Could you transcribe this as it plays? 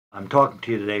I'm talking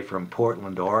to you today from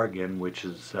Portland, Oregon, which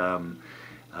has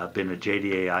been a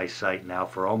JDAI site now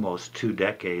for almost 2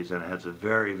 decades and has a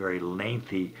very, very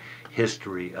lengthy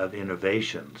history of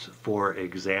innovations. For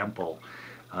example,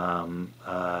 in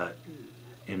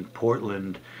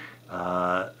Portland,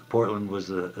 Portland was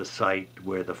a site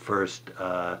where the first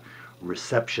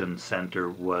reception center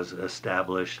was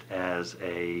established as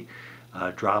a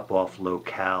drop-off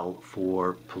locale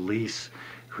for police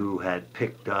who had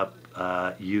picked up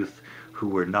youth who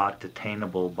were not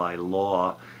detainable by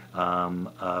law,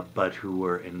 but who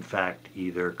were in fact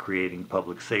either creating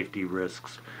public safety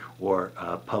risks or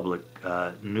public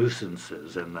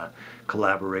nuisances. And the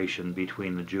collaboration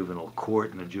between the juvenile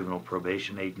court and the juvenile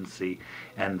probation agency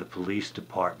and the police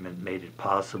department made it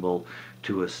possible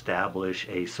to establish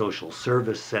a social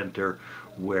service center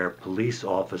where police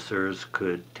officers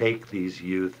could take these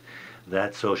youth.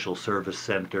 That social service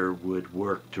center would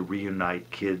work to reunite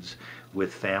kids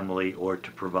with family or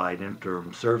to provide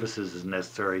interim services as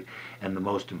necessary. And the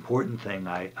most important thing,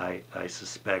 I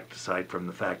suspect, aside from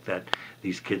the fact that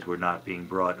these kids were not being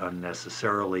brought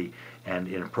unnecessarily and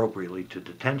inappropriately to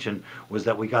detention, was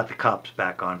that we got the cops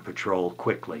back on patrol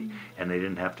quickly. And they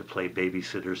didn't have to play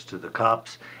babysitters to the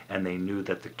cops, and they knew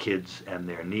that the kids and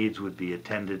their needs would be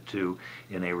attended to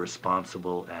in a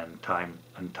responsible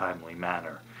and timely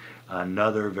manner.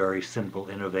 Another very simple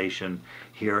innovation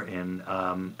here in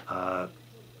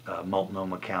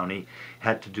Multnomah County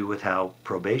had to do with how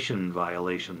probation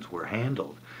violations were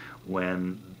handled.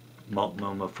 When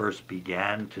Multnomah first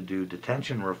began to do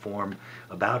detention reform,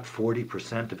 about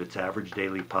 40% of its average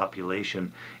daily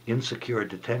population in secure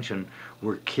detention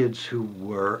were kids who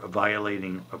were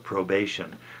violating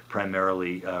probation,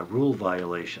 primarily rule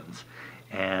violations.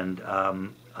 And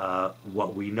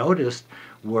what we noticed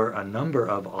were a number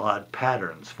of odd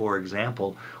patterns. For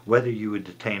example, whether you would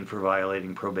detain for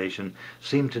violating probation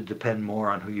seemed to depend more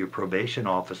on who your probation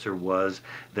officer was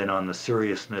than on the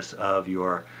seriousness of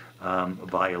your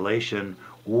violation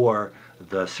or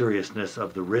the seriousness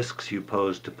of the risks you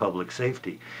posed to public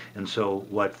safety. And so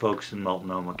what folks in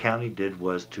Multnomah County did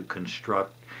was to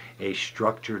construct a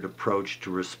structured approach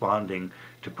to responding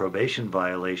to probation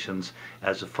violations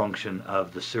as a function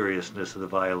of the seriousness of the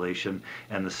violation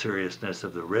and the seriousness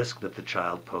of the risk that the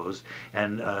child posed,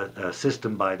 and a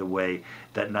system, by the way,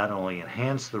 that not only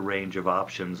enhanced the range of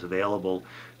options available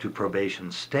to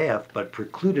probation staff, but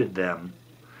precluded them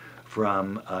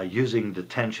from using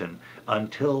detention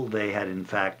until they had in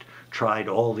fact tried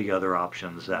all the other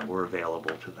options that were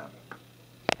available to them.